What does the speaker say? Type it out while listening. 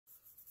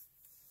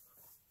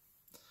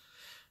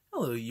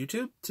Hello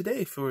YouTube.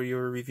 Today for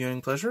your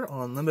reviewing pleasure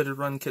on Limited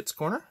Run Kits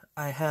Corner,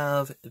 I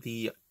have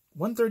the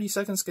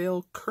 1/32nd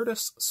scale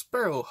Curtiss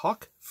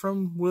Sparrowhawk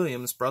from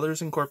Williams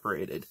Brothers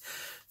Incorporated.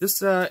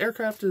 This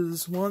aircraft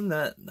is one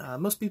that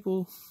most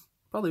people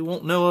probably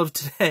won't know of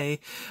today,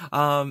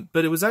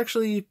 but it was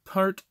actually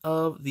part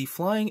of the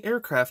flying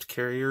aircraft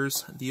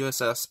carriers, the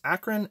USS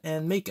Akron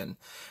and Macon.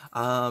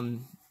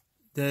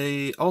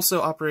 They also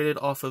operated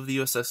off of the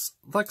USS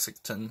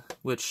Lexington,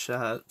 which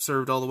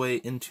served all the way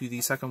into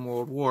the Second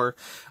World War.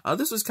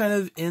 This was kind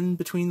of in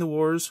between the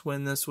wars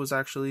when this was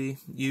actually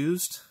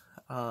used.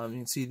 You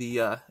can see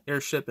the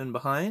airship in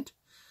behind.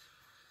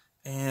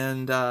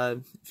 And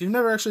if you've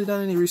never actually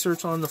done any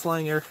research on the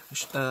flying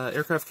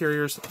aircraft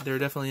carriers, they're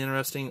definitely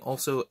interesting.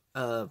 Also,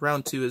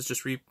 Round 2 is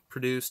just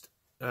reproduced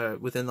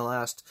within the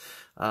last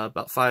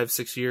about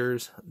 5-6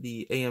 years.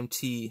 The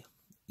AMT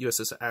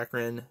USS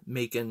Akron,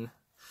 Macon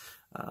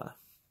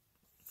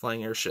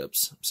flying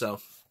airships.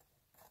 So,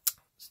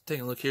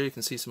 taking a look here, you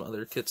can see some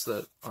other kits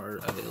that are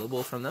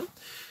available from them.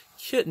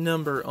 Kit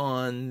number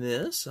on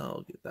this,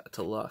 I'll get that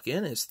to lock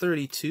in, is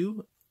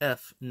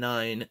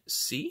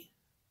 32F9C.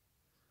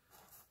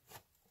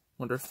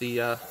 Wonder if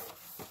the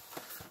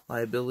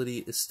liability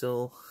is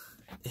still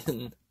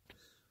in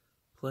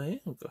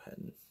play. We'll go ahead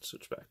and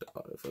switch back to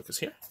autofocus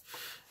here.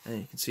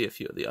 And you can see a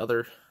few of the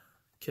other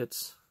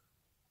kits.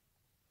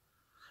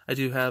 I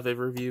do have a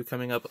review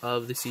coming up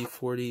of the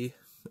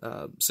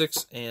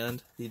C-46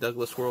 and the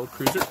Douglas World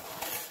Cruiser.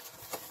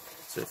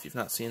 So if you've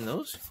not seen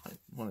those, you might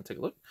want to take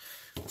a look.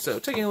 So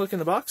taking a look in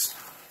the box,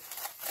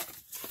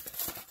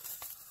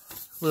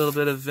 a little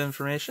bit of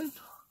information.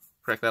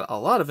 Correct that, a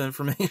lot of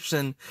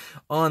information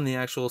on the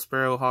actual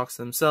Sparrowhawks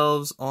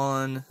themselves,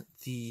 on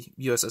the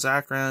USS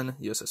Akron,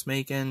 USS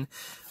Macon.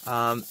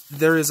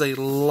 There is a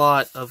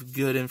lot of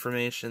good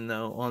information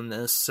though on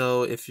this.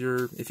 So if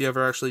you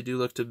ever actually do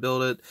look to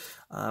build it,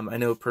 I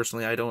know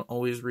personally I don't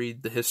always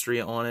read the history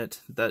on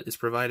it that is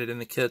provided in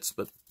the kits,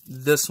 but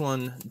this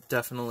one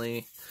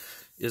definitely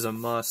is a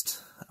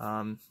must.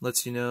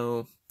 Lets you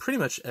know pretty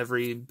much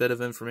every bit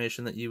of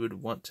information that you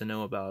would want to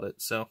know about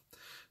it. So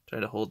try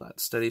to hold that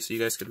steady so you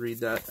guys could read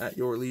that at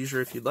your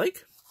leisure if you'd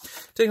like.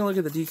 Taking a look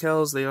at the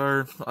decals, they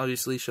are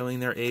obviously showing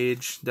their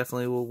age.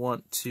 Definitely will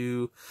want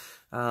to,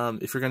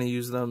 if you're going to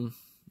use them,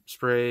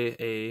 spray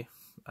a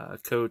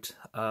coat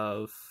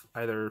of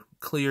either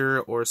clear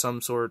or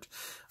some sort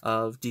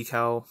of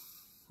decal,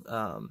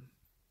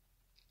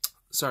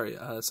 some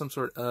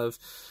sort of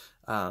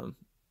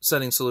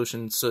setting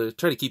solution, so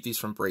try to keep these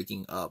from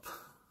breaking up.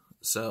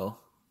 So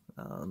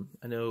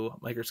I know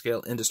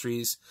Microscale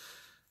Industries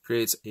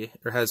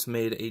has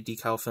made a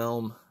decal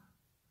film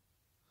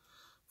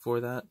for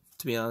that.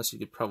 To be honest, you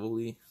could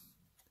probably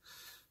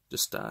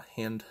just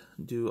hand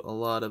do a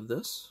lot of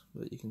this,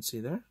 but you can see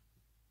there.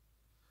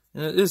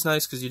 And it is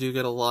nice because you do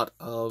get a lot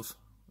of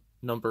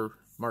number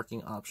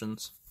marking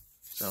options.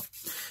 So,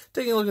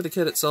 taking a look at the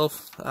kit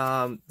itself,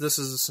 this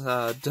is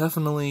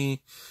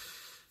definitely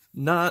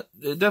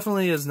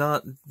is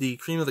not the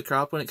cream of the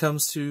crop when it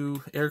comes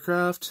to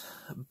aircraft,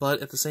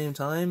 but at the same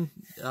time,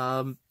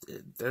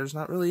 there's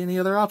not really any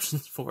other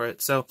options for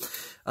it. So,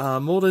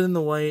 molded in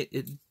the white,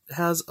 it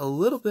has a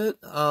little bit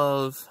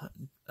of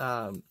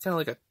kind of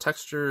like a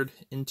textured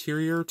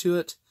interior to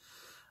it.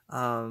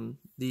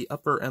 The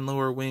upper and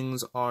lower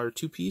wings are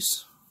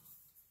two-piece.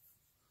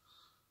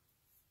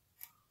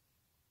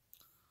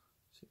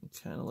 So you can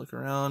kind of look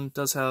around. It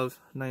does have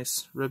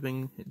nice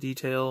ribbing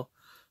detail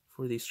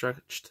for the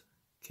stretched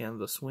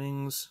canvas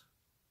wings.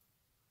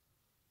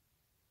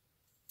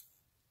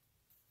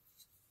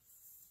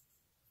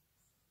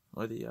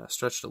 Or the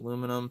stretched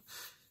aluminum.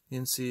 You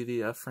can see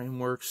the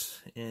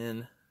frameworks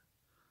in.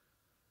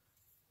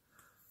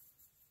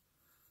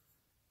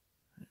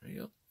 There we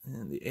go.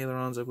 And the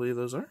ailerons, I believe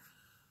those are.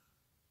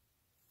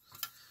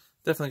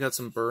 Definitely got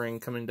some burring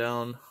coming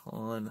down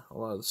on a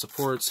lot of the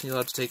supports you'll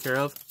have to take care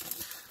of.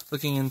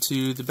 Looking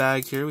into the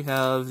bag here, we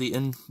have the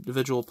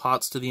individual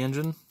pots to the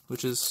engine,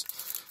 which is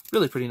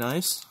really pretty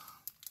nice.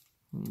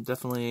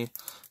 Definitely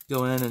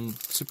go in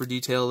and super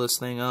detail this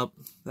thing up.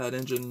 That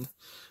engine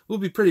will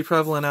be pretty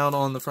prevalent out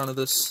on the front of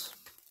this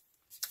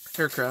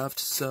aircraft,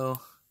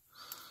 so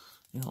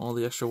all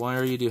the extra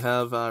wire. You do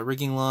have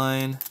rigging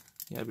line,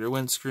 you have your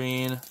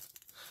windscreen,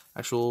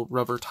 actual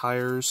rubber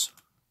tires,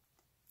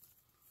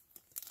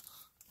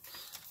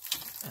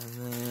 and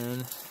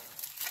then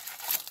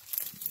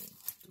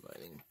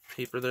dividing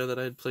paper there that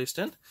I had placed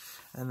in,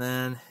 and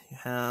then you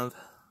have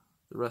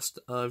the rest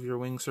of your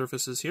wing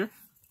surfaces here.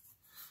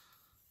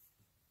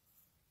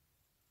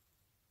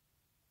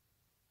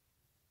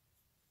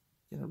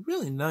 A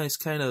really nice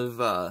kind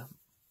of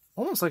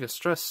almost like a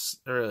stress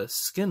or a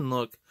skin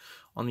look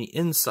on the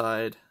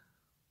inside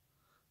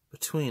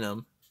between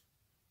them.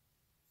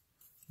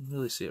 You can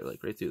really see it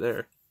like right through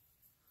there.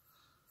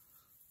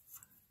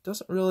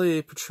 Doesn't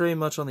really portray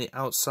much on the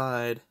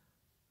outside,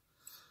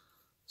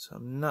 so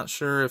I'm not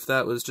sure if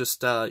that was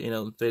just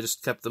they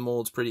just kept the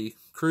molds pretty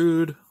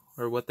crude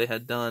or what they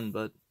had done,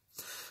 but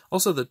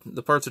also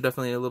the parts are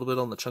definitely a little bit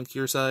on the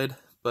chunkier side.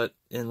 but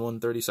in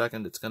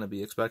 1/32 it's going to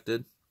be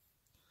expected.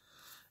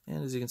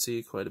 And as you can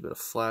see, quite a bit of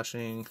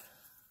flashing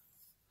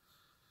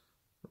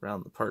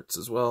around the parts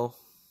as well.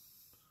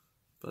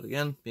 But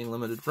again, being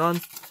limited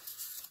run,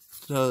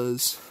 it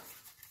is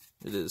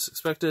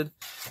expected.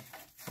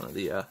 One of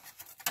the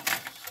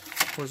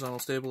horizontal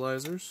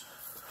stabilizers.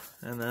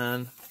 And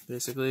then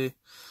basically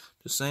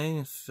just saying,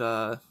 if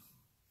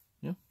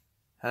you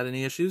had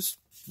any issues,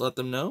 let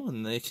them know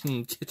and they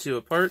can get you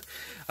a part.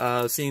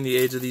 Seeing the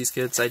age of these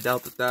kits, I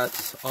doubt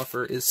that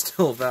offer is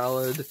still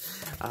valid.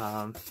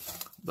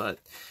 But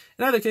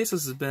in either case,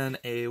 this has been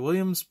a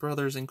Williams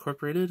Brothers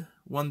Incorporated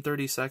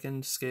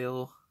 1/32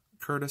 scale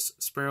Curtiss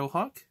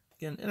Sparrowhawk.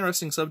 Again,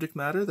 interesting subject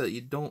matter that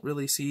you don't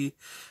really see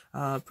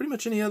pretty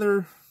much any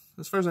other,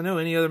 as far as I know,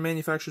 any other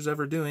manufacturers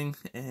ever doing,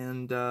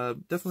 and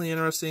definitely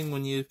interesting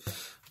when you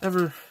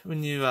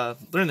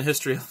learn the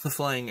history of the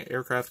flying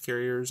aircraft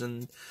carriers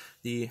and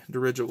the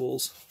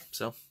dirigibles.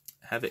 So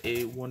have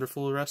a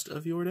wonderful rest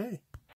of your day.